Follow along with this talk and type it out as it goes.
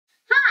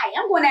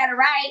Gwinnett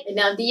Wright. And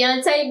I'm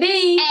Deontay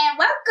B. And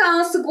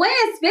welcome to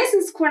Gwen's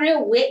Business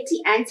Corner with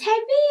Deontay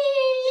B.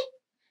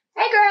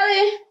 Hey,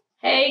 girlie.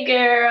 Hey,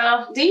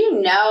 girl. Do you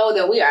know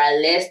that we are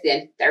less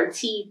than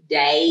 30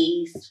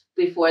 days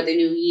before the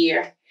new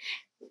year?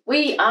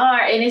 We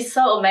are, and it's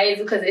so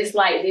amazing because it's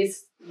like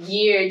this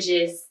year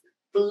just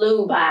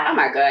flew by. Oh,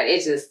 my God.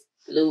 It just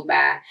flew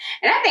by.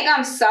 And I think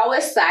I'm so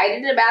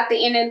excited about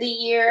the end of the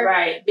year.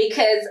 Right.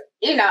 Because,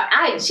 you know,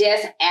 I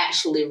just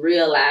actually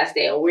realized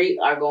that we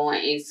are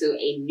going into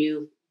a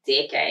new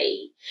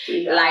decade.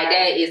 Like,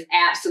 that is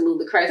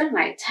absolutely crazy. I'm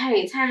like,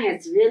 dang, time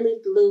has really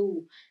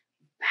flew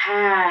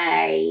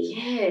by.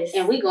 Yes.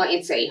 And we're going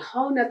into a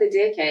whole nother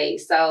decade.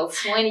 So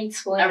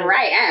 2020. All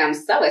right, I am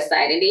so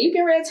excited. Did you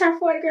get ready to turn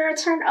 40, girl?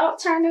 Turn up,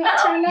 turn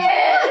up, turn up.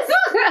 Yes.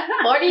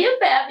 40 and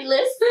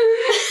fabulous.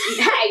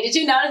 Hey, did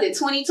you notice that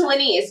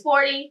 2020 is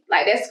 40?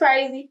 Like, that's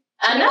crazy.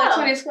 I know.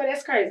 2020 is 40,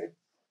 that's crazy.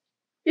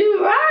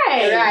 You're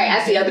right. Right.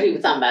 I see other people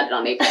talking about it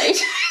on their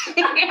page.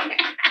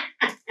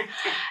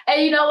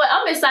 And you know what?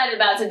 I'm excited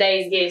about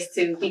today's guest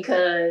too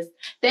because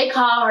they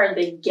call her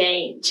the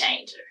game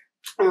changer.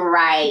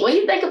 Right. When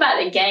you think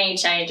about a game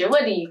changer,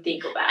 what do you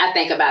think about? I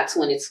think about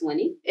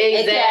 2020.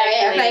 Exactly.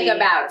 I think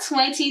about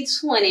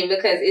 2020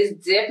 because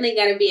it's definitely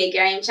going to be a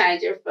game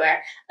changer for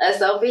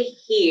us over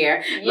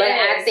here. Yes. But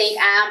I think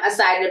I'm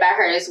excited about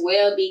her as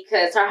well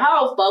because her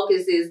whole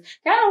focus is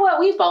kind of what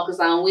we focus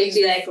on, which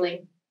is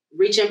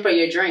reaching for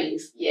your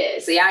dreams.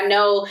 Yes. See, I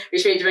know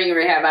Reach for Your Dream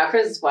we have our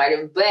Christmas party,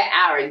 but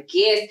our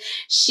guest,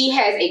 she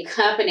has a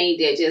company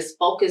that just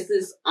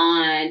focuses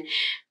on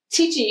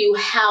teaching you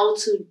how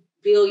to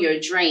build your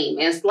dream.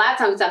 And a lot of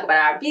times we talk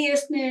about our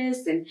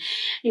business and,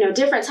 you know,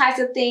 different types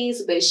of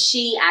things, but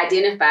she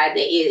identified that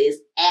it is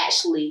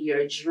actually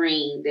your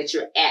dream that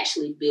you're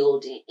actually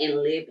building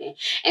and living.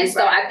 And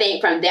so I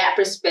think from that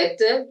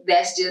perspective,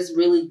 that's just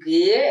really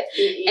good.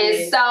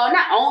 And so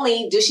not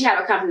only does she have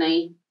a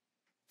company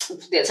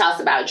that talks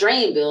about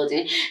dream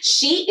building,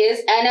 she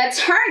is an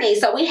attorney.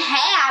 So we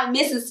have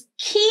Mrs.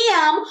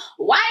 Kim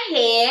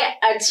Whitehead,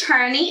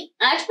 attorney,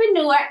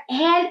 entrepreneur,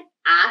 and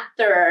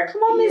author.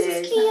 Come on,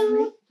 Mrs.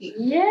 Kim.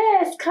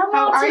 Yes, come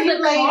on to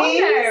the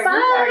corner. Fine.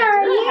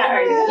 How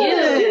are you?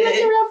 You're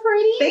looking real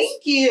pretty.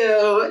 Thank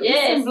you.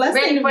 Yes,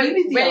 ready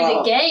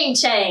to game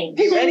change.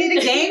 Get ready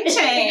to game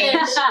change.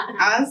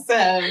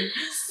 Awesome.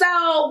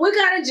 So we're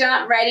going to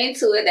jump right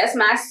into it. That's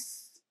my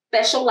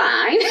special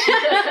line.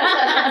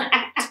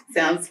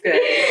 Sounds good.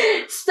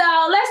 So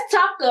let's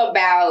talk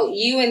about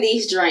you and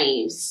these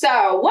dreams.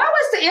 So what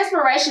was the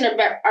inspiration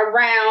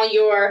around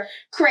your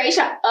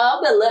creation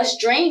of the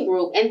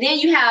LuxDreamGroup? And then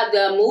you have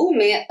the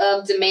movement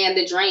of Demand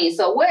the Dream.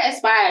 So what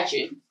inspired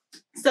you?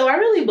 So I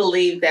really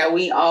believe that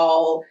we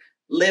all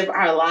live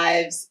our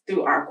lives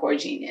through our core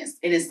genius.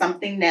 It is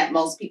something that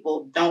most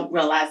people don't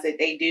realize that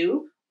they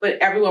do, but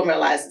everyone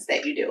realizes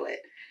that you do it.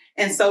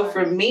 And so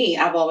for me,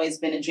 I've always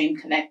been a dream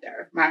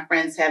connector. My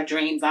friends have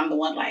dreams. I'm the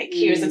one like,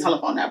 here's the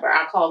telephone number.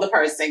 I call the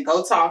person,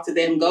 go talk to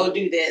them, go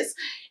do this.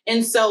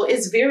 And so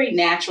it's very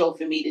natural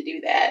for me to do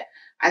that.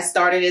 I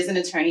started as an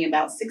attorney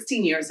about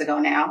 16 years ago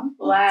now.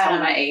 Wow. Tell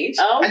my age.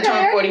 Okay. I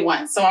turned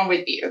 41, so I'm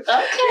with you. Okay.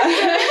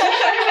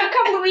 A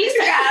couple of weeks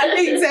ago.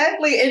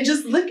 Exactly. And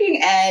just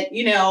looking at,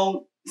 you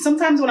know,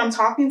 sometimes when I'm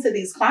talking to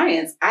these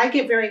clients, I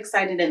get very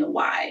excited in the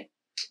why.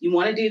 You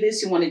want to do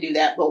this, you want to do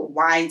that, but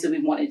why do we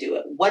want to do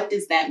it? What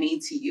does that mean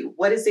to you?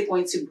 What is it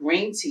going to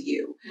bring to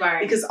you?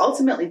 Right. Because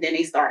ultimately then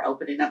they start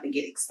opening up and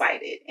get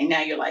excited. And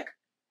now you're like,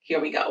 here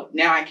we go.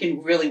 Now I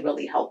can really,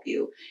 really help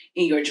you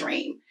in your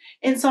dream.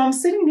 And so I'm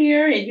sitting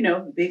there and, you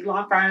know, big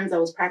law firms. I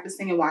was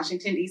practicing in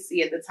Washington,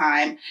 D.C. at the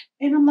time.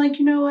 And I'm like,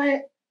 you know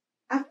what?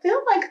 I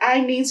feel like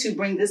I need to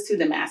bring this to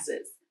the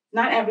masses.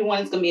 Not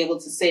everyone is going to be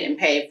able to sit and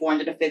pay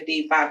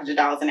 $450,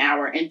 $500 an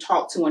hour and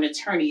talk to an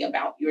attorney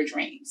about your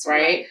dreams,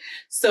 right?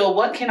 So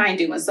what can I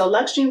do? And so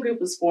LuxDreamGroup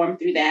was formed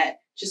through that,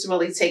 just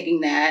really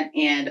taking that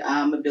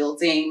and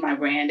building my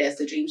brand as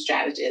the dream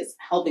strategist,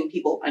 helping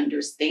people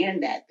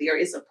understand that there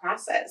is a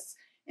process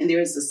and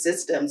there is a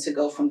system to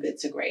go from good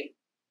to great.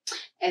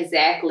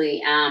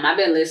 Exactly. I've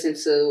been listening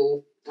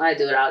to, I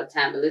do it all the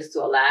time, but listen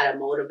to a lot of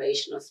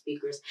motivational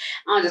speakers.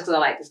 Just because I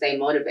like to stay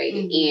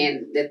motivated.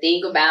 And the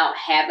thing about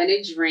having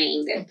a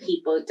dream that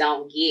people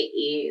don't get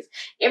is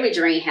every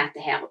dream has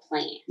to have a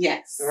plan.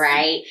 Yes.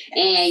 Right?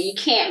 Yes. And you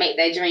can't make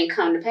that dream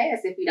come to pass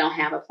if you don't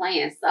have a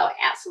plan. So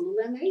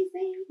absolutely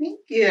amazing. Thank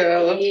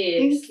you. Yes.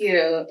 Thank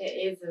you.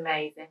 It is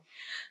amazing.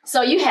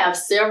 So you have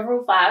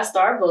several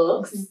 5-star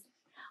books.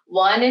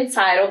 One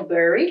entitled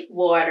Buried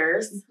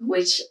Waters,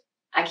 which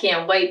I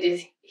can't wait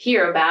to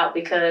hear about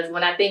because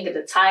when I think of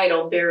the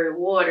title, Buried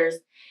Waters,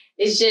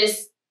 it's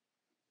just,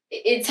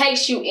 it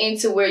takes you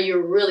into where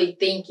you're really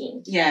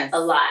thinking a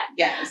lot.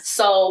 Yes.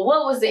 So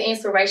what was the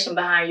inspiration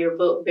behind your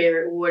book,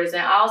 Buried Waters?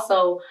 And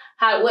also,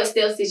 what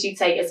steps did you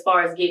take as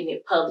far as getting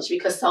it published?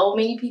 Because so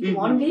many people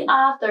want to be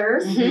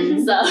authors.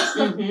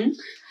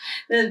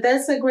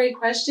 That's a great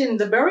question.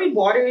 The Buried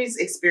Waters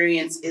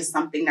experience is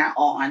something that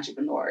all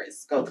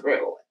entrepreneurs go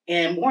through.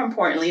 And more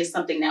importantly, it's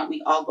something that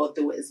we all go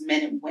through as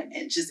men and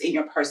women, just in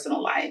your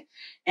personal life.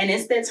 And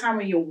it's that time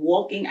when you're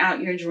walking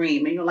out your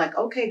dream and you're like,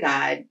 okay,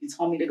 God, you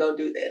told me to go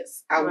do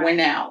this. I went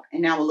out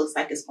and now it looks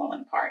like it's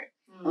falling apart.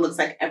 It looks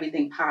like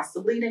everything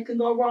possibly that can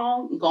go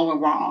wrong,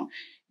 going wrong.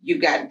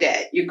 You've got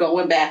debt. You're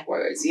going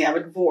backwards. You have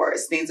a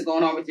divorce. Things are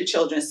going on with your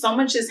children. So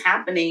much is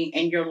happening.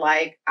 And you're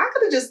like, I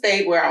could have just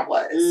stayed where I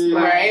was.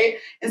 Right.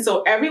 And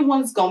so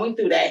everyone's going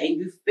through that. And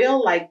you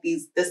feel like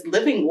this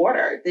living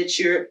water that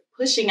you're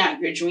pushing out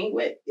your dream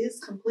with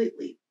is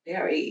completely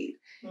buried.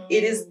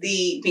 It is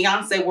the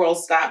Beyonce world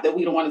stop that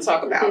we don't want to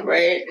talk about.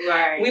 Right.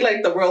 We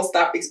like the world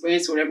stop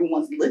experience where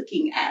everyone's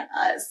looking at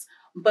us.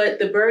 But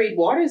the buried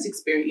waters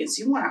experience,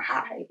 you want to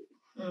hide.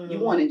 You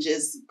want to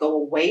just go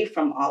away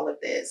from all of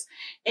this.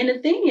 And the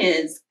thing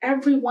is,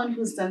 everyone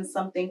who's done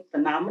something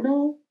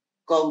phenomenal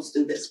goes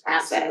through this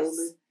process.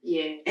 Absolutely.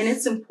 Yeah. And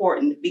it's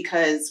important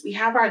because we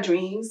have our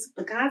dreams,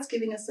 but God's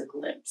giving us a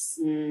glimpse.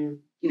 You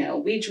know,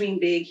 we dream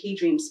big, he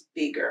dreams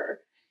bigger.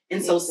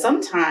 And so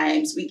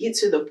sometimes we get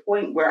to the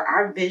point where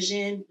our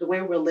vision, the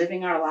way we're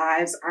living our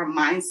lives, our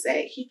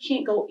mindset, he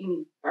can't go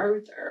any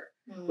further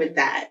with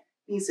that.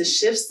 He needs to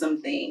shift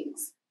some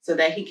things so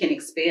that he can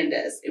expand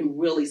us and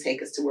really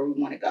take us to where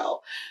we want to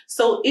go.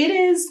 So it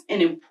is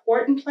an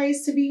important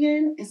place to be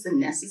in. It's a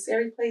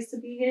necessary place to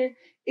be in.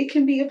 It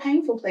can be a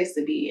painful place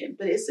to be in,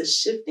 but it's a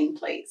shifting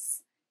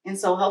place. And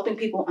so helping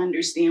people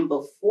understand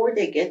before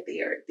they get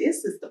there,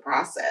 this is the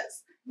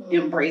process.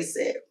 Embrace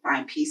it,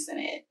 find peace in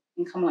it,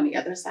 and come on the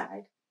other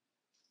side.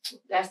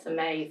 That's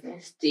amazing.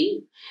 That's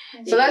deep.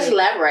 So let's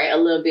elaborate a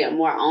little bit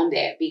more on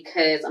that,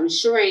 because I'm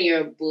sure in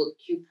your book,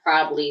 you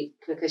probably,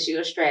 because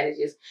you're a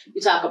strategist,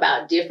 you talk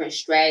about different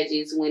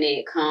strategies when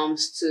it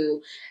comes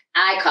to,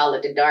 I call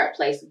it the dark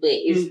place, but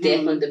it's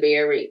definitely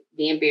the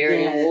being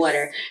buried in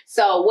water.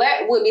 So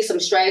what would be some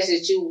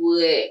strategies that you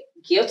would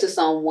give to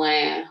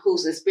someone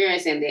who's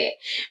experiencing that?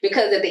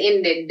 Because at the end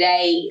of the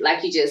day,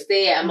 like you just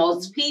said,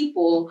 most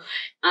people,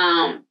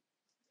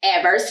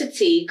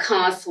 adversity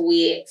comes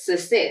with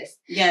success.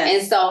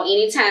 And so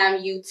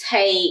anytime you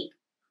take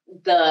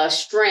the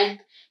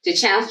strength to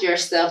challenge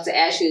yourself to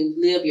actually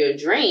live your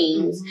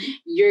dreams,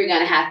 you're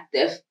going to have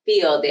to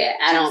feel that.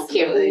 I don't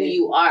care who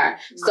you are.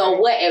 So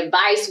what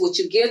advice would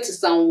you give to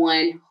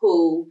someone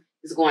who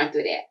is going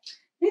through that?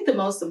 I think the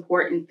most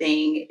important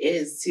thing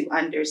is to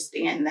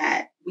understand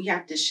that we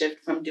have to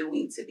shift from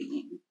doing to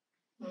being.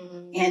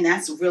 And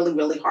that's really,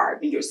 really hard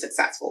when you're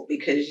successful,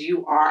 because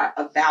you are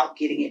about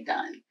getting it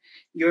done.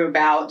 You're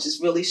about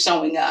just really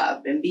showing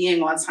up and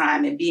being on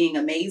time and being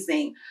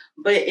amazing.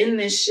 But in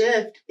this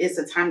shift, it's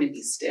a time to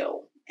be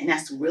still. And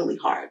that's really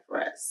hard for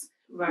us.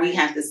 We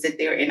have to sit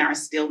there in our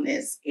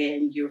stillness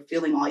and you're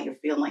feeling all your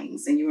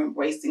feelings and you're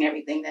embracing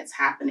everything that's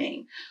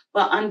happening.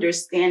 But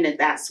understand that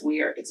that's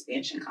where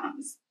expansion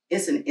comes.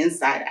 It's an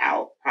inside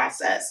out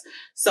process.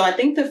 So I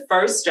think the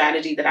first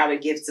strategy that I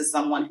would give to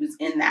someone who's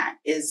in that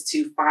is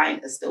to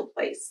find a still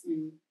place.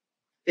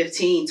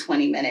 15,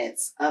 20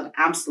 minutes of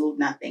absolute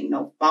nothing,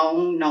 no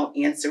phone, no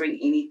answering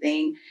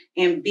anything,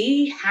 and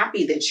be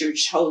happy that you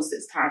chose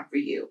this time for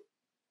you.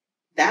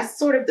 That's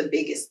sort of the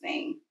biggest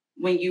thing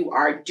when you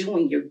are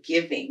doing your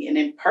giving, and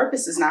then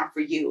purpose is not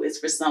for you, it's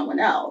for someone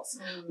else.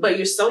 But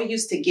you're so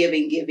used to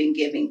giving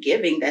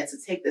that to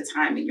take the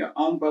time in your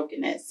own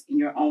brokenness, in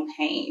your own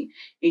pain,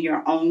 in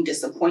your own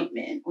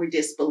disappointment or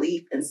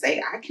disbelief and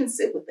say, I can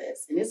sit with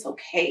this and it's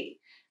okay.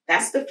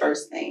 That's the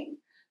first thing.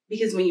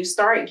 Because when you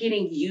start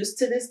getting used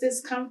to this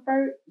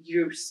discomfort,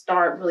 you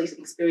start really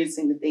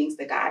experiencing the things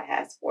that God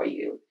has for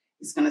you.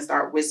 He's going to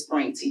start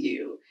whispering to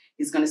you.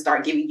 He's going to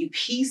start giving you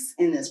peace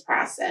in this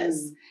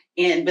process.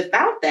 And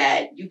without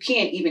that, you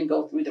can't even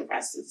go through the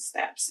rest of the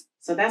steps.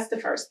 So that's the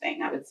first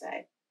thing I would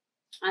say.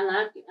 I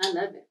love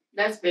it.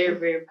 That's very,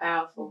 very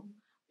powerful,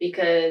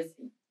 because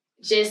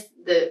just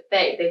the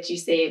fact that you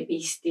said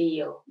be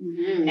still.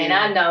 And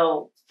I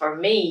know for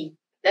me,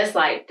 that's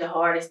like the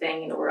hardest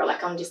thing in the world.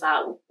 Like I'm just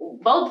all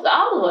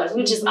of us,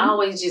 we just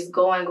always just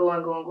going.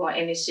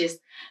 And it's just,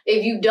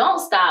 if you don't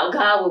stop,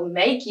 God will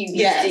make you be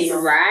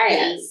still.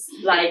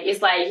 Like,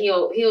 it's like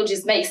he'll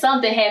just make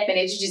something happen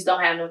that you just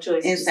don't have no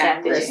choice.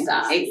 Exactly.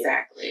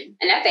 Exactly.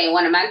 And I think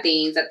one of my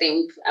things, I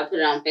put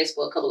it on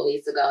Facebook a couple of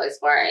weeks ago, as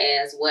far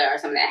as what are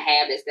some of the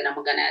habits that I'm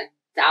going to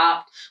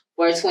adopt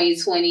for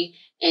 2020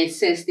 and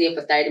sit still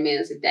for 30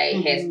 minutes a day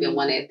has been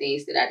one of the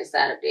things that I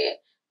decided that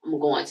I'm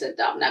going to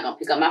adopt. I'm not going to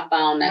pick up my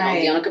phone. I'm not going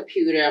to be on a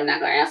computer. I'm not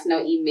going to answer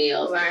no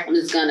emails. I'm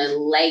just going to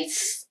lay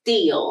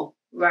still.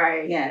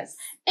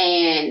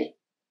 And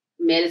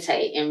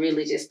meditate and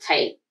really just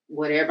take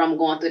whatever I'm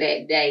going through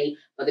that day,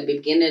 or the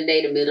beginning of the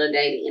day, the middle of the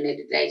day, the end of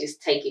the day,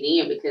 just take it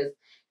in, because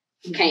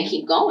you can't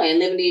keep going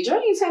living your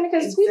dreams, honey,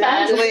 because we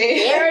about to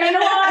be buried in the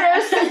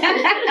waters.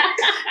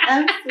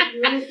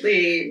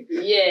 Absolutely.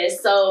 Yeah.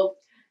 So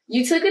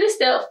you took it a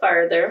step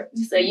further.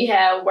 So you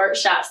have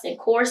workshops and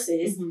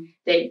courses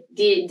that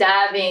did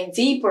dive in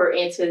deeper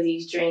into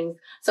these dreams.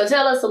 So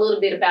tell us a little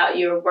bit about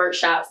your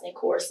workshops and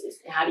courses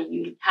and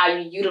how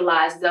you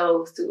utilize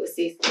those to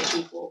assist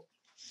people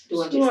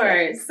doing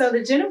Sure. business? So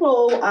the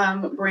general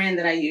brand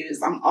that I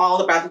use, I'm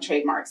all about the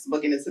trademarks,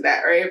 looking into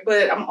that, right?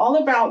 But I'm all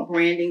about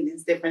branding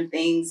these different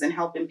things and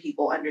helping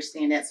people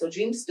understand that. So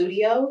Dream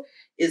Studio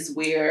is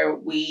where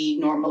we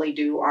normally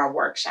do our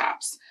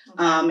workshops.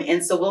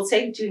 And so we'll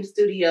take Dream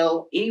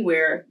Studio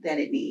anywhere that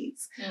it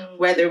needs.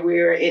 Whether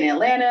we're in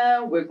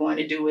Atlanta, we're going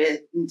to do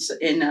it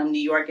in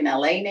New York and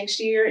LA next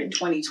year in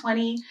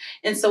 2020.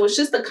 And so it's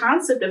just the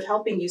concept of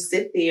helping you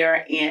sit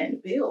there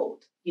and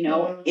build, you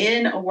know,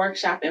 in a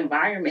workshop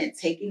environment,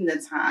 taking the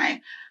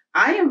time.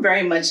 I am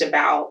very much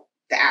about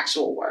the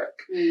actual work.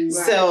 Right.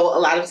 So a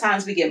lot of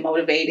times we get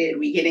motivated,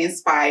 we get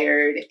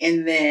inspired,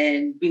 and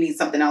then we need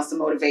something else to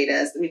motivate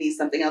us. We need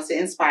something else to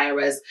inspire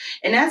us.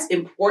 And that's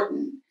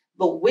important.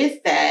 But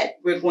with that,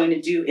 we're going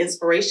to do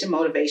inspiration,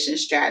 motivation,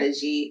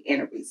 strategy,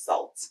 and a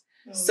result.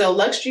 So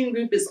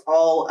LuxDreamGroup is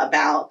all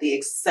about the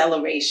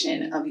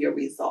acceleration of your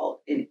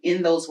result. And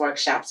in those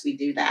workshops, we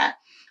do that.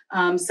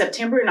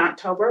 September and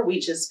October, we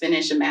just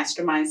finished a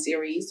mastermind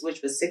series,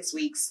 which was 6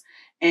 weeks.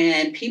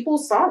 And people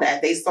saw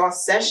that. They saw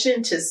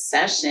session to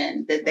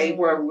session that they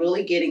were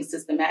really getting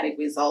systematic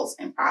results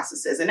and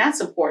processes. And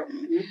that's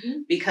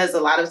important because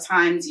a lot of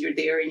times you're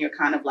there and you're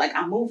kind of like,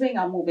 I'm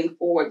moving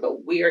forward,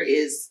 but where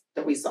is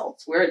the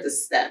results? Where are the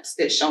steps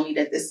that show me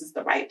that this is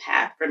the right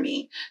path for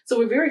me? So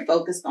we're very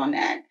focused on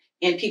that.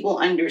 And people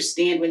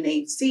understand when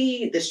they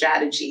see the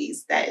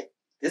strategies that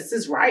this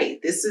is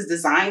right. This is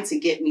designed to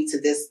get me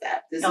to this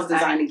step. This is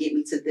designed to get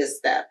me to this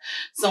step.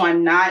 So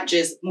I'm not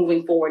just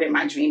moving forward in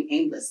my dream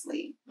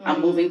aimlessly.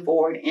 I'm moving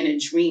forward in a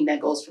dream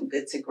that goes from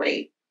good to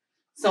great.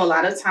 So a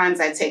lot of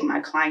times I take my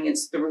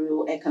clients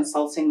through a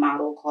consulting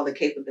model called the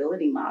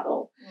capability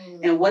model.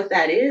 And what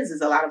that is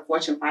a lot of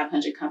Fortune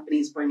 500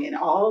 companies bring in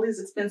all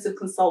these expensive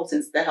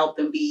consultants to help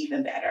them be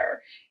even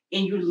better.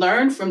 And you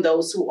learn from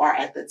those who are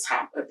at the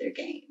top of their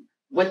game,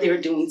 what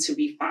they're doing to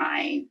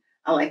refine.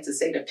 I like to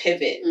say to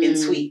pivot and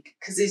tweak,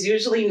 because it's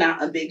usually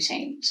not a big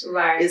change.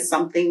 Right. It's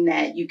something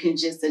that you can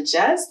just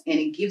adjust and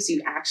it gives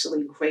you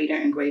actually greater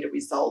and greater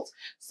results.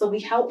 So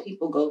we help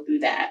people go through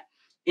that.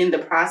 In the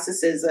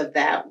processes of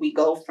that, we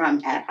go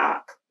from ad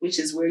hoc, which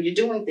is where you're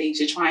doing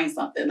things, you're trying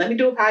something. Let me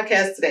do a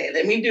podcast today.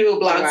 Let me do a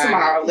blog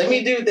tomorrow. Let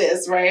me do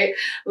this, right?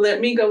 Let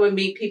me go and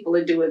meet people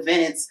and do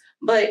events.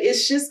 But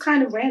it's just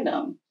kind of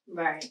random.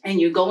 Right. And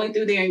you're going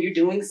through there and you're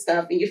doing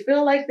stuff and you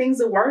feel like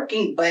things are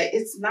working, but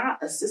it's not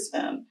a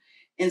system.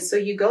 And so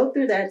you go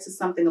through that to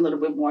something a little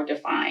bit more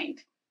defined.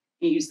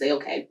 And you say,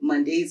 okay,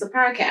 Monday's a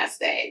podcast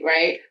day,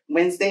 right?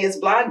 Wednesday is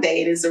blog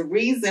day. There's a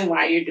reason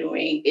why you're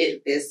doing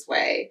it this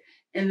way.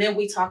 And then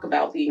we talk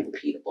about being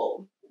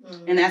repeatable.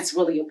 And that's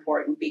really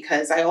important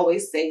because I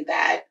always say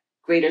that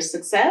greater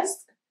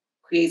success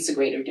creates a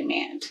greater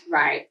demand.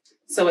 Right.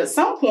 So at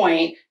some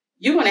point,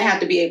 you're going to have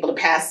to be able to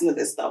pass some of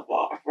this stuff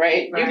off,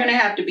 right? You're going to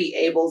have to be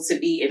able to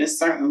be in a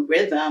certain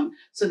rhythm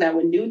so that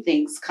when new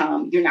things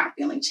come, you're not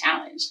feeling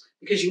challenged.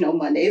 Because, you know,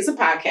 Monday is a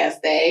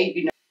podcast day,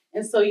 you know,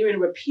 and so you're in a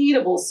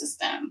repeatable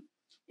system.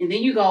 And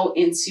then you go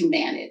into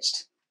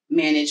managed.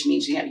 Managed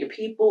means you have your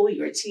people,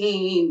 your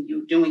team,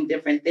 you're doing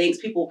different things.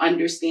 People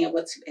understand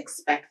what to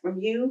expect from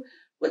you,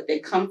 what they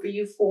come for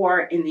you for,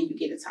 and then you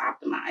get it to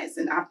optimize.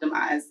 And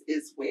optimize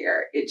is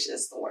where it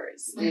just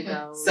soars.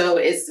 So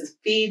it's the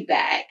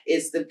feedback.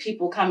 It's the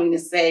people coming to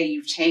say,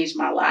 you've changed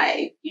my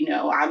life. You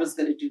know, I was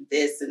going to do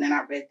this and then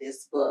I read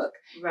this book.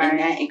 And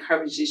that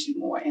encourages you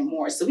more and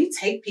more. So we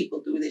take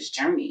people through this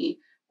journey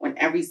on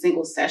every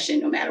single session,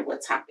 no matter what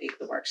topic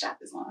the workshop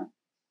is on.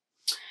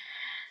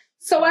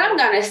 So what I'm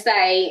going to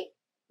say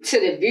to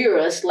the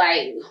viewers,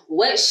 like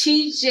what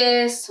she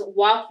just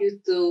walked you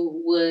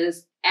through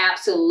was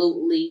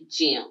absolutely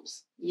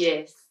gems.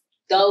 Yes.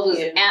 Those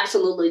was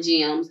absolutely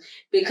gems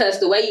because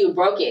the way you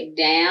broke it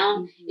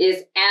down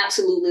is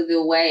absolutely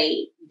the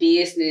way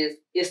business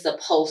is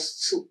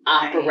supposed to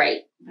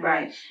operate.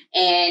 Right.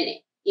 And,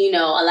 you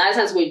know, a lot of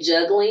times we're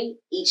juggling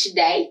each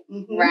day,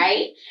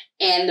 right?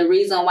 And the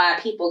reason why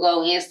people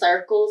go in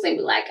circles and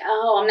be like,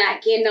 oh, I'm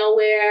not getting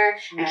nowhere.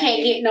 I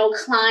can't get no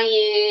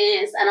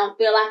clients. I don't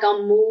feel like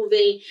I'm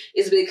moving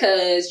is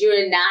because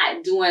you're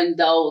not doing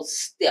those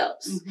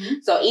steps.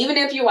 So even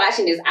if you're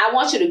watching this, I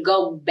want you to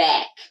go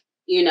back,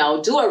 you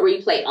know, do a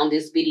replay on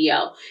this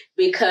video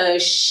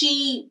because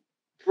she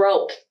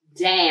broke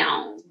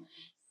down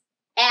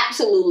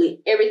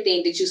absolutely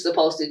everything that you're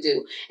supposed to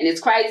do. And it's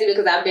crazy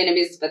because I've been in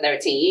business for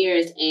 13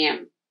 years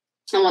and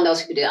I'm one of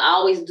those people that are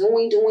always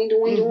doing.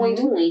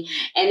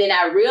 And then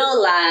I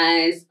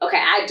realized, okay,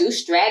 I do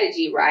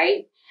strategy,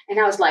 right? And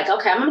I was like,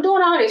 okay, I'm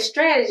doing all this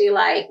strategy.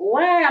 Like,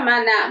 why am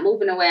I not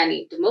moving the way I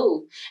need to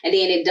move? And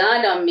then it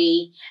dawned on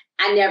me,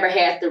 I never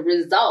had the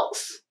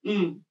results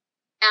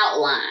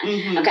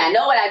outline. Okay, I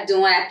know what I'm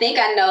doing. I think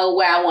I know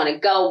where I want to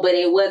go, but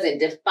it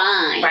wasn't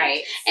defined.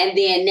 Right. And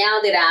then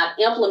now that I've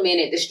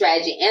implemented the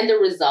strategy and the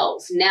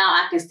results, now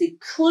I can see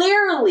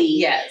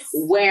clearly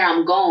where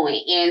I'm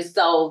going. And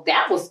so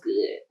that was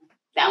good.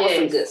 That was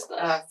some good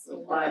stuff.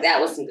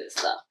 That was some good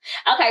stuff.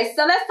 Okay,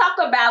 so let's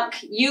talk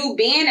about you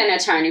being an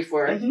attorney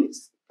for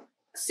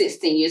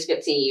 16 years,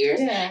 15 years.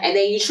 And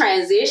then you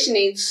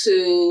transitioning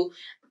to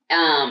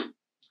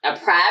a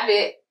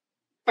private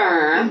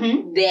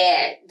firm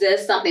that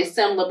does something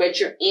similar, but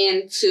you're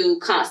into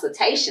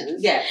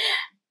consultations. Yes.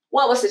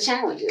 What was the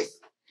challenges?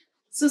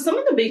 So some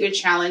of the bigger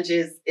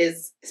challenges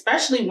is,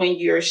 especially when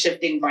you're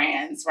shifting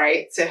brands,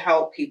 right, to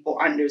help people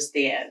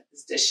understand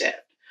the shift.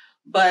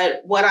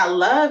 But what I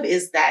love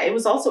is that it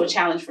was also a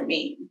challenge for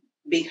me,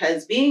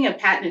 because being a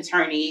patent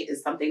attorney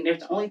is something,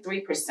 there's only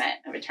 3%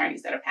 of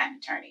attorneys that are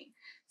patent attorney.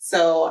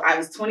 So I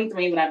was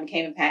 23 when I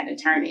became a patent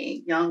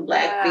attorney, young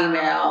Black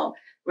female.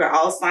 We're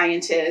all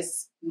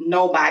scientists.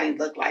 Nobody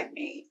looked like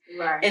me.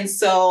 Right. And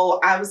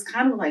so I was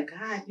kind of like,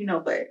 God,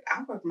 but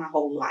I worked my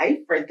whole life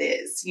for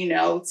this,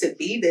 to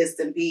be this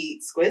and be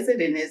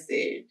exquisite in this.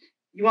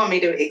 You want me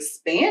to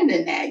expand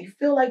in that? You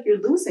feel like you're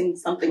losing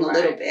something a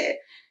little bit.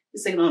 You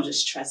say, no,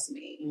 just trust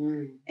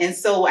me. And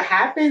so what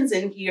happens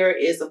in here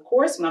is, of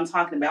course, when I'm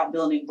talking about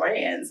building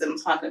brands and I'm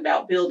talking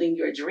about building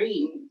your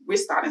dream, we're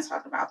starting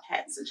talking about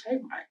patents and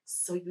trademarks.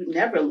 So you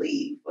never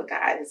leave what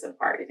God has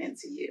imparted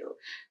into you.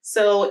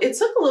 So it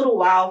took a little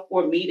while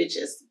for me to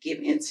just give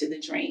into the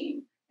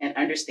dream and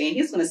understand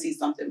He's going to see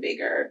something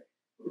bigger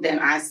than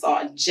I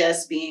saw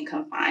just being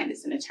confined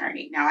as an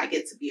attorney. Now I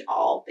get to be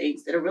all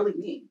things that are really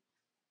me.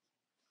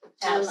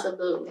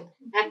 Absolutely.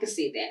 I can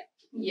see that.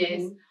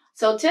 Yes.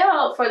 So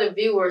tell for the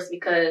viewers,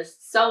 because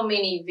so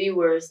many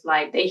viewers,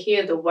 like, they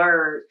hear the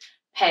word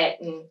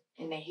patent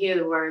and they hear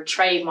the word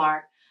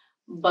trademark,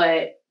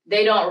 but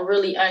they don't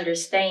really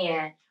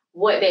understand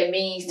what that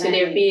means to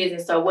their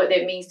business or what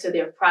that means to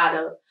their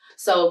product.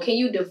 So can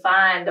you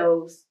define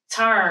those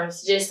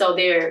terms just so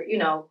they're,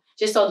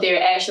 just so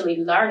they're actually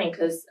learning?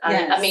 Because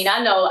I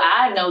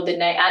know the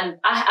name.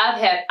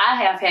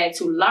 I have had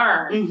to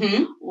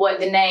learn what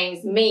the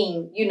names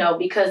mean,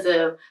 because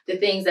of the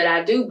things that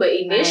I do. But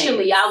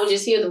initially, I would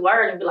just hear the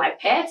word and be like,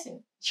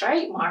 patent,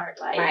 trademark,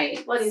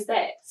 like, what is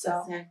that?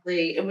 So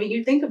exactly. And when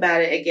you think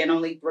about it, again,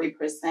 only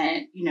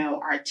 3%,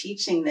 are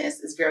teaching this.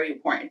 Is very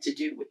important to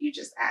do what you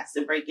just asked,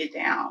 to break it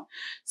down.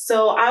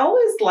 So I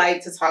always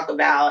like to talk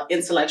about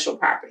intellectual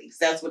property, because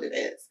that's what it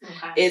is.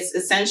 Okay. It's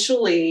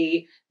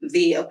essentially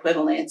the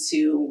equivalent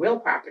to real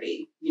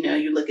property.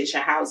 You look at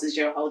your houses,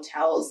 your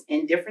hotels,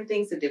 and different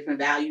things have different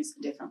values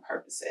and different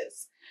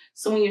purposes.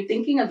 So when you're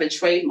thinking of a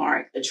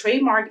trademark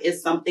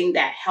is something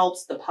that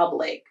helps the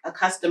public, a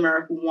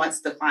customer who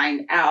wants to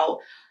find out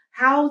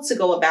how to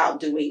go about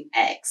doing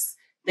X.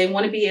 They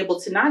want to be able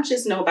to not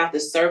just know about the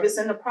service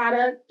in the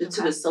product, but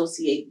to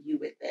associate you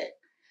with it.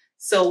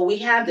 So we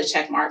have the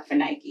check mark for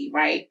Nike,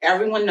 right?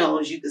 Everyone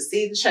knows. You can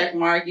see the check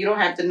mark. You don't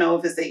have to know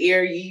if it's an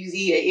Air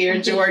Yeezy, an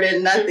Air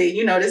Jordan, nothing.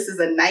 This is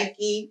a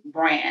Nike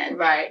brand.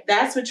 Right.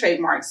 That's what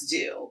trademarks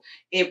do.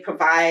 It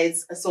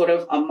provides a sort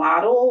of a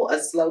model, a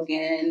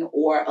slogan,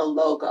 or a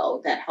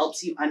logo that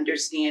helps you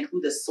understand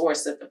who the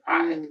source of the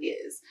product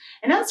is.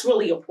 And that's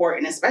really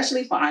important,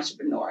 especially for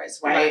entrepreneurs,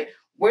 right?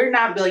 We're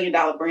not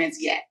billion-dollar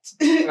brands yet.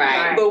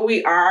 Right. But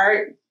we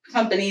are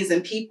companies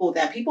and people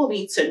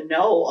need to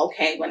know,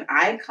 okay, when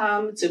I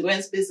come to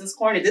Gwen's Business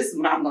Corner, this is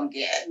what I'm going to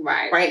get.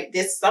 Right.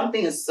 There's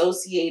something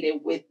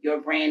associated with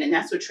your brand, and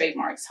that's what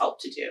trademarks help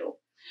to do.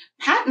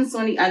 Patents,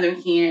 on the other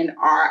hand,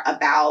 are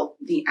about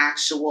the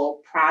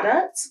actual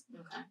product.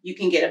 Okay. You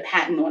can get a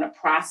patent on a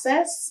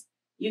process.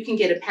 You can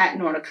get a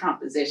patent on a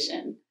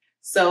composition.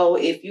 So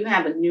if you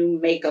have a new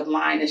makeup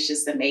line that's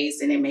just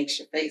amazing, it makes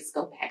your face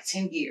go back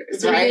 10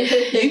 years, right?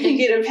 You can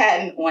get a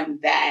patent on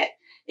that.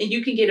 And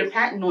you can get a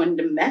patent on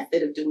the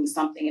method of doing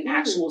something, an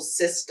actual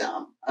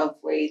system of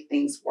way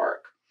things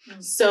work.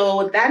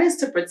 So that is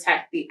to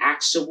protect the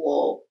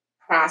actual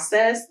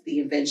process, the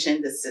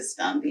invention, the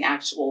system, the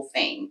actual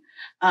thing.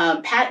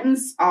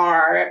 Patents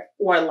are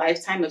for a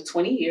lifetime of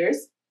 20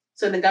 years.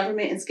 So the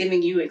government is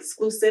giving you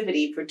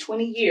exclusivity for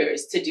 20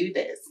 years to do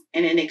this.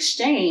 And in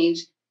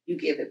exchange, you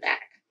give it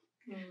back.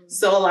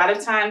 So a lot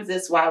of times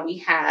that's why we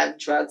have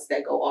drugs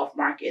that go off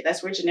market.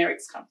 That's where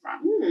generics come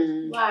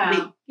from.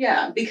 Wow.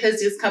 Because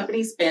these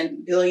companies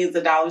spend billions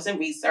of dollars in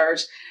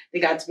research.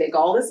 They got to make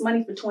all this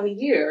money for 20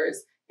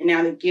 years, and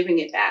now they're giving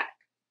it back.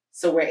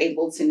 So we're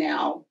able to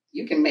now,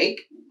 you can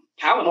make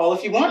Tylenol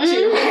if you want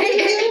to,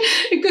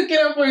 right? You cook it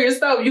up for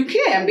yourself. You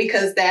can,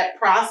 because that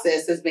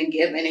process has been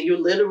given, and you're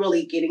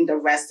literally getting the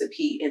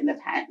recipe in the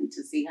patent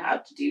to see how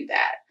to do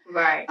that.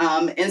 Right.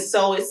 And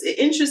so it's an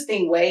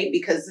interesting way,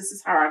 because this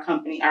is how our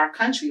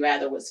country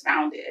was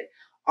founded.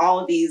 All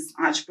of these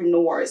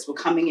entrepreneurs were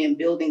coming in,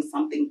 building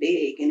something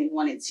big, and they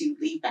wanted to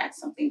leave back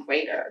something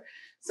greater.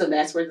 So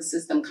that's where the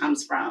system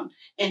comes from.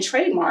 And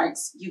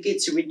trademarks, you get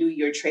to renew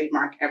your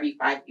trademark every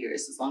 5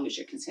 years, as long as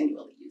you're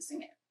continually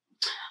using it.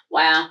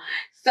 Wow.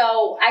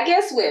 So I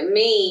guess with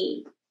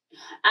me,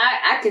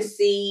 I can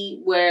see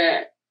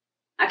where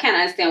I can't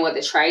understand what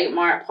the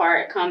trademark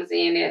part comes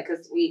in there,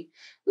 because we've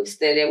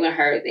studied it, we've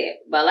heard that.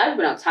 But a lot of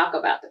people don't talk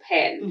about the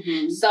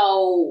patent.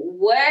 So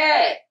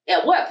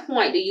at what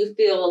point do you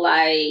feel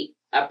like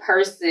a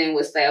person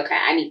would say, okay,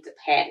 I need to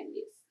patent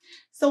this?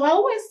 So I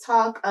always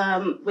talk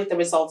with the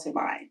results in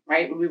mind,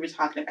 right? When we were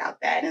talking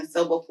about that. And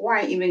so before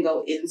I even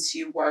go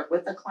into work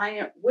with a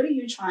client, what are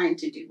you trying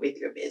to do with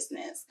your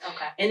business?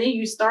 Okay. And then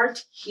you start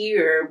to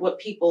hear what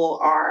people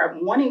are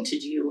wanting to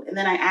do. And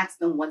then I ask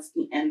them, what's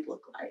the end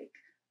look like?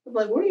 I'm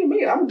like, what do you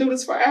mean? I'm going to do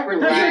this forever.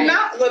 No, Right. you're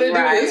not going to do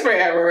this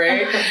forever,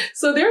 right?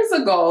 So there's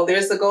a goal.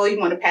 There's a goal. You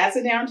want to pass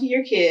it down to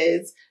your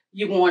kids.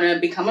 You want to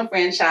become a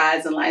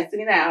franchise and license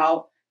it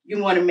out. You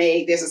want to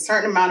make, there's a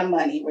certain amount of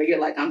money where you're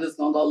like, I'm just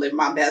going to go live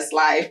my best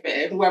life.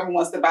 And whoever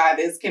wants to buy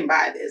this can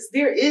buy this.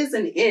 There is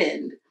an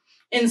end.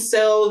 And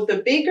so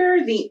the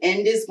bigger the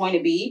end is going to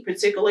be,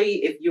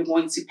 particularly if you're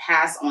going to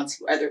pass on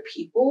to other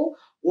people,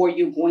 or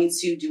you're going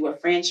to do a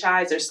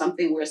franchise or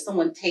something where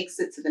someone takes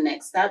it to the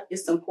next step,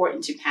 it's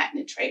important to patent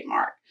and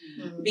trademark.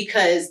 Mm-hmm.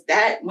 Because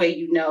that way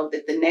you know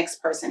that the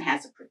next person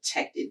has a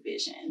protected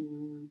vision.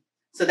 Mm-hmm.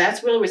 So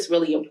that's really what's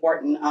really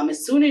important.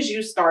 As soon as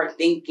you start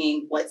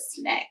thinking, what's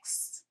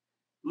next?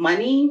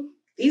 Money,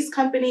 these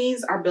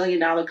companies are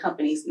billion-dollar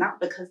companies, not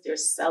because they're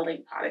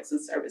selling products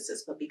and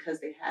services, but because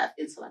they have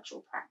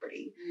intellectual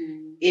property.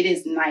 Mm. It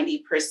is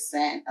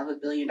 90% of a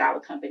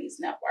billion-dollar company's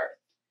net worth.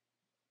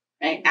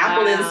 Right? Wow.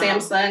 Apple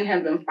and Samsung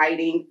have been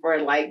fighting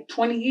for like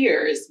 20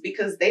 years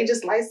because they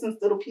just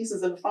licensed little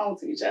pieces of the phone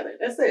to each other.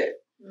 That's it.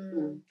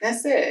 Mm.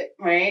 That's it,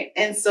 right?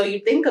 And so you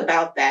think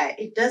about that.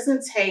 It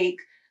doesn't take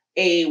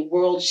a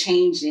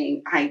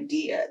world-changing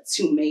idea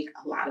to make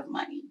a lot of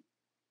money.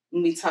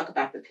 When we talk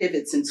about the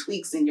pivots and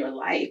tweaks in your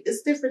life,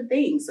 it's different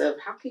things of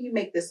how can you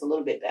make this a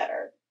little bit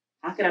better?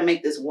 How can I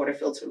make this water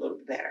filter a little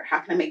bit better? How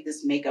can I make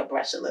this makeup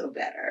brush a little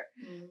better?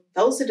 Mm.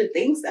 Those are the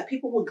things that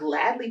people will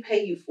gladly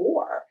pay you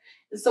for.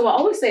 And so I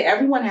always say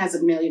everyone has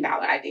 $1 million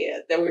idea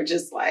that we're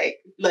just like,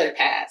 let it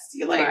pass.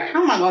 You're like, right.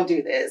 How am I going to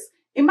do this?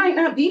 It might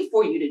not be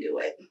for you to do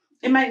it.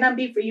 It might not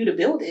be for you to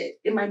build it.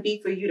 It might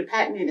be for you to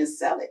patent it and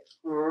sell it.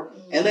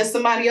 Mm-hmm. And let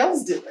somebody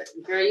else do it.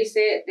 Girl, you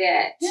said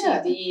that.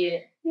 Yeah. She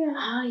did. Yeah.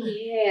 Oh,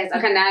 yes.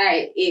 Okay, now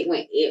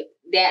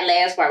that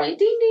last part went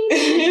ding, ding,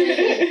 ding,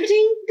 ding,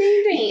 ding,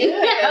 ding, ding.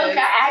 Yes. Okay,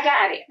 I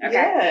got it.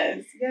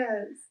 Okay.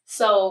 Yes.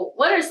 So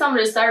what are some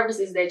of the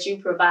services that you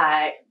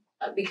provide?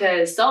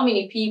 Because so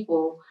many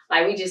people,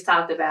 like we just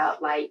talked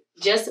about, like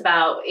just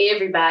about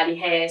everybody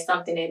has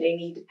something that they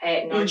need to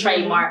patent or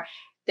trademark.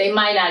 They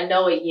might not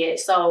know it yet.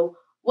 So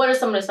what are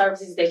some of the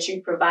services that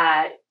you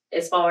provide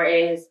as far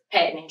as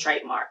patent and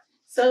trademark?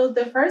 So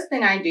the first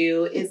thing I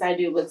do is I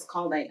do what's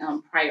called a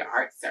prior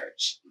art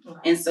search.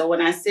 Okay. And so when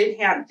I sit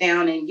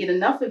down and get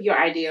enough of your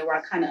idea where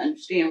I kind of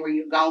understand where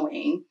you're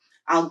going,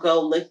 I'll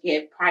go look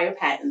at prior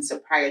patents or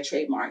prior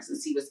trademarks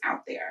and see what's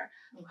out there.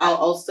 Okay. I'll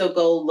also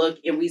go look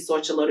and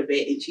research a little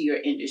bit into your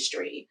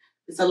industry.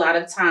 Because a lot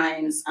of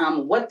times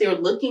what they're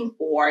looking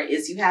for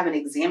is you have an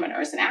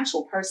examiner. It's an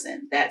actual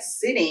person that's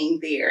sitting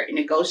there and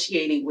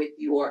negotiating with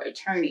your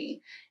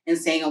attorney and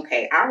saying,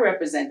 okay, I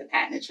represent the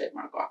Patent and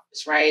Trademark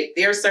Office, right?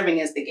 They're serving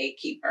as the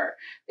gatekeeper.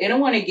 They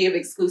don't want to give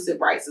exclusive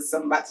rights to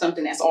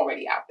something that's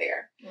already out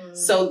there. Mm.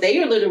 So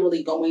they are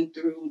literally going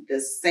through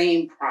the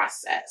same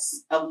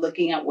process of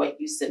looking at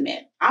what you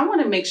submit. I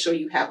want to make sure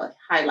you have a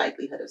high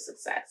likelihood of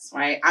success,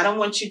 right? I don't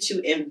want you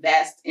to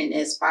invest in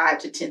this $5,000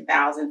 to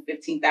 $10,000,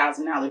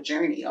 $15,000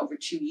 journey over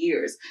 2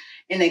 years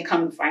and then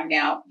come and find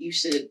out you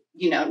should,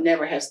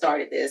 never have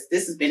started this.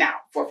 This has been out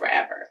for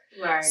forever.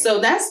 Right. So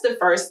that's the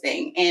first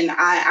thing. And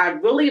I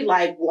really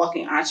like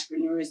walking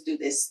entrepreneurs through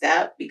this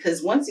step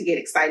because once you get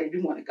excited,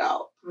 you want to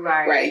go.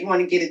 Right. You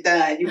want to get it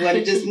done. You want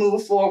to just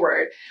move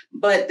forward.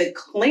 But the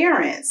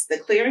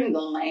clearing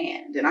the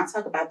land, and I'll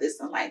talk about this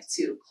in life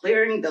too,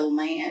 clearing the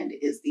land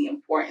is the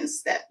important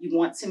step. You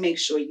want to make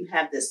sure you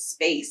have the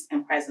space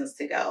and presence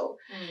to go.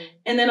 Mm.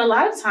 And then a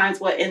lot of times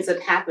what ends up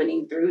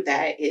happening through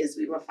that is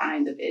we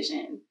refine the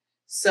vision.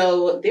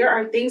 So there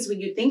are things when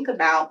you think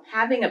about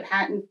having a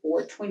patent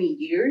for 20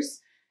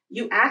 years,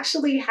 you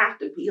actually have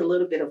to be a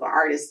little bit of an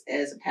artist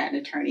as a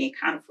patent attorney and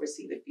kind of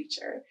foresee the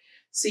future.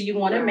 So you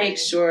want to make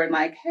sure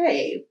like,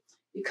 hey,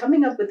 you're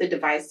coming up with a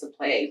device to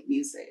play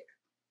music.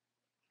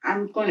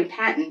 I'm going to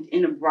patent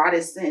in the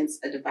broadest sense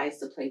a device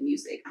to play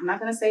music. I'm not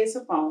going to say it's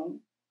a phone.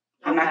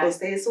 I'm not going to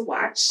say it's a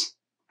watch.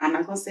 I'm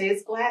not going to say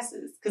it's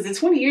glasses because in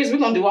 20 years, we're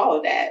going to do all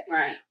of that.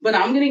 Right. But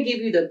I'm going to give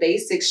you the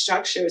basic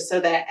structure so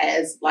that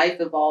as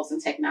life evolves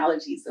and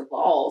technologies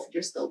evolve,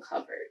 you're still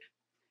covered.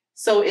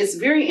 So it's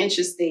very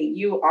interesting.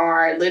 You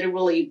are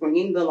literally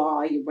bringing the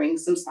law, you bring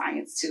some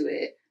science to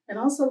it, and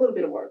also a little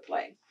bit of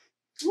wordplay.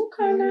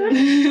 Okay, now.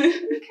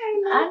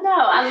 I know.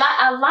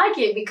 I like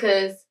it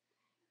because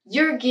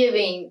you're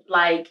giving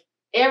like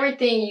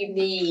everything you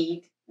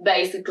need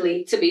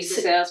basically to be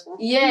successful.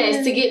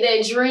 Yes, to get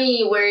that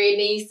dream where it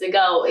needs to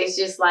go. It's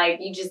just like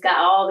you just got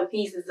all the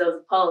pieces of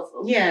the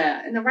puzzle.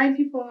 Yeah, and the right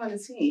people on the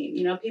team.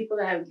 People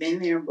that have been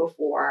there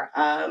before.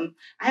 I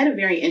had a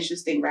very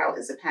interesting route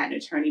as a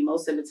patent attorney.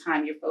 Most of the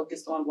time, you're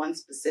focused on one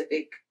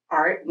specific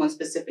art, one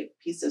specific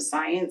piece of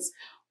science,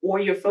 or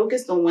you're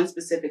focused on one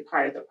specific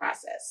part of the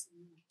process.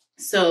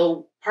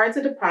 So parts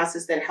of the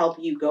process that help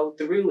you go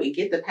through and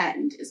get the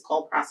patent is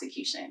called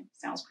prosecution.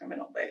 Sounds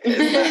criminal, but it's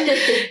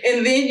not.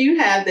 And then you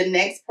have the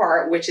next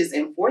part, which is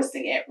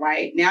enforcing it,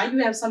 right? Now you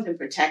have something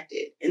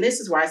protected. And this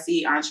is where I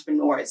see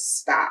entrepreneurs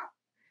stop.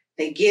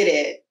 They get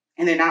it,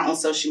 and they're not on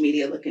social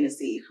media looking to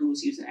see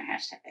who's using their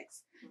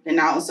hashtags. They're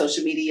not on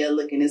social media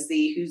looking to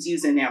see who's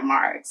using their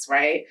marks,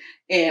 right?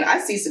 And I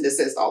cease and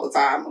desist all the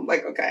time. I'm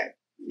like, okay,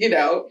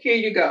 here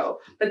you go.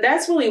 But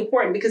that's really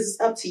important because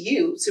it's up to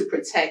you to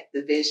protect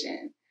the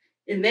vision.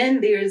 And then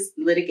there's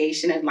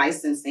litigation and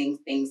licensing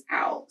things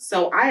out.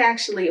 So I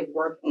actually have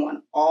worked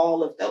on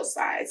all of those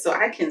sides. So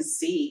I can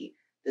see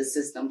the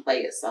system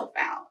play itself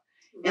out.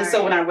 Right. And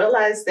so when I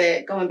realized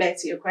that, going back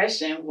to your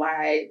question,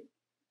 why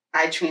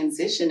I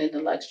transitioned into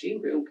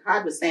LuxDreamGroup,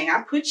 God was saying,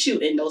 I put you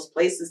in those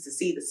places to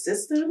see the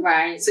system.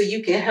 Right. So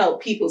you can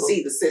help people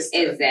see the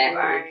system. Exactly.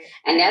 Right.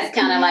 And that's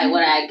kind of like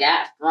what I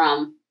got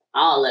from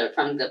all of it,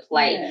 from the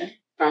play. Yeah.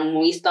 From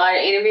when we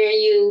started interviewing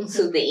you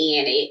to the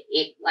end,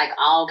 it like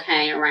all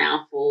came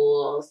around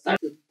full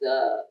circle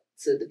to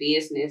the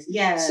business.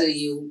 Yes. So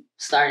you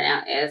started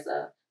out as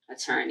a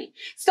attorney.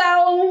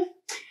 So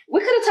we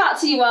could have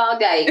talked to you all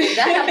day because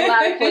I have a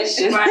lot of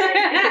questions.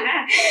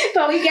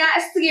 But we got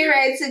to get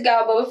ready to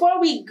go. But before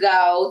we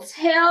go,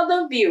 tell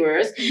the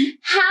viewers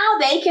how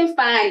they can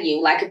find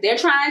you. Like if they're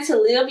trying to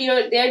live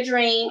their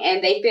dream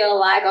and they feel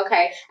like,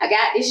 okay, I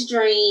got this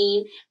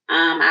dream.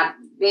 I've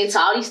been to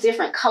all these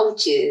different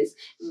coaches,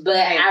 but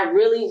I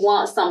really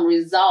want some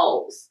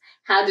results.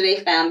 How do they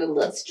find the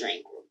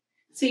LuxDream Group?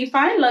 So you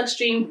find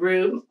LuxDream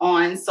Group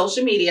on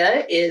social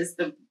media is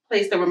the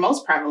place that we're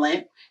most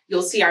prevalent.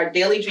 You'll see our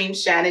daily dream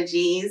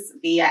strategies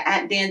via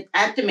at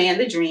Demand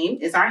the Dream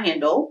is our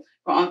handle.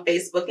 We're on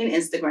Facebook and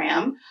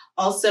Instagram.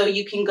 Also,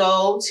 you can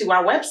go to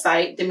our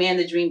website,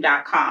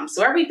 demandthedream.com.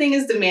 So everything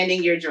is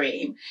demanding your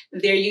dream.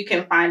 There you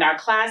can find our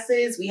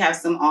classes. We have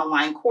some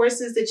online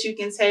courses that you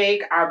can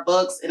take, our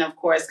books, and of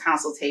course,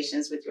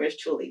 consultations with yours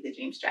truly, the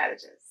Dream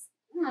Strategist.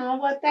 Oh,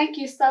 well, thank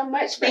you so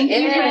much for having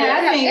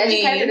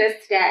educating us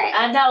today.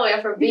 I know,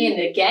 and for being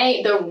the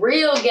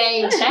real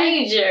game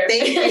changer.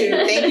 Thank you.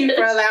 Thank you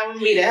for allowing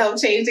me to help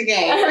change the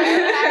game.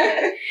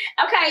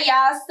 Okay,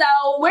 y'all. So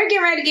we're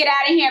getting ready to get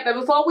out of here. But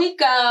before we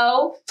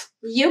go,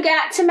 you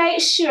got to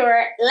make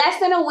sure less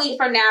than a week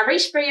from now,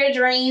 Reach for Your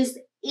Dreams,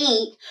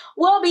 Inc.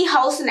 will be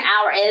hosting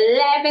our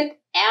 11th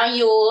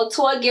annual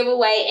tour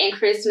giveaway and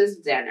Christmas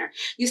dinner.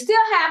 You still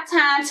have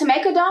time to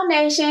make a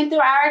donation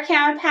through our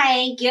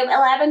campaign, Give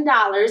 $11,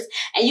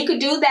 and you could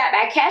do that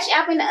by Cash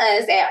Apping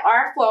us at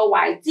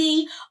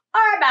R4YD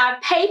or by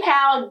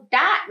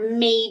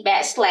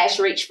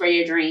PayPal.me/Reach for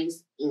Your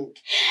Dreams, Inc.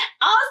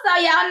 Also,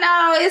 y'all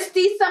know it's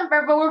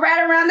December, but we're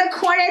right around the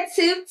corner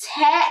to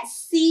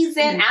tax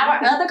season,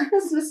 our other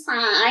Christmas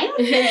time.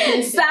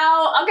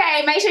 So,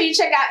 okay, make sure you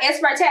check out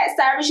Expert Tax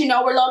Service. You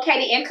know, we're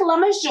located in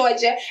Columbus,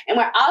 Georgia, and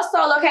we're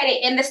also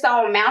located in the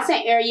Stone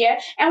Mountain area.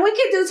 And we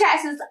can do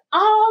taxes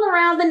all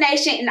around the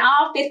nation in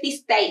all 50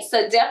 states.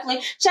 So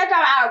definitely check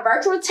out our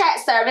virtual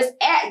tax service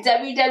at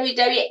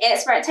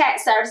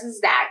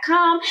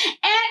www.experttaxservices.com.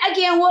 And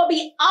again, we'll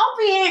be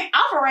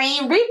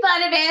offering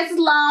refund advances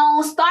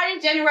loans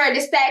starting January the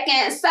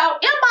 2nd. So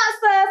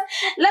inbox us.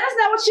 Let us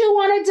know what you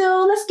want to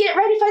do. Let's get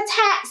ready for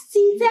tax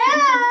season.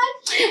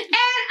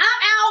 And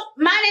I'm out.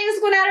 My name is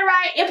Gwinnetta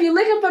Wright. If you're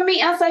looking for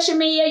me on social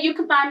media, you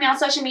can find me on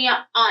social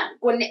media at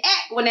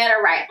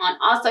Gwinnetta Wright on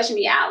all social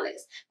media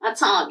outlets. My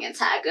tongue getting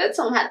tired. Good.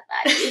 Tell them how to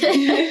find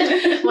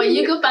you. Well,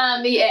 you can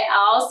find me at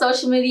all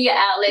social media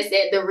outlets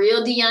at The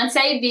Real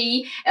Deontay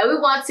B. And we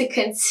want to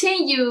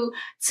continue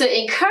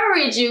to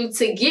encourage you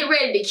to get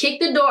ready to kick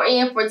the door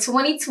in for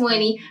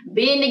 2020,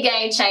 being the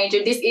game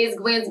changer. This is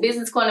Gwen's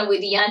Business Corner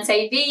with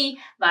Deontay B.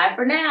 Bye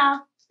for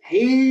now.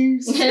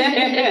 Peace.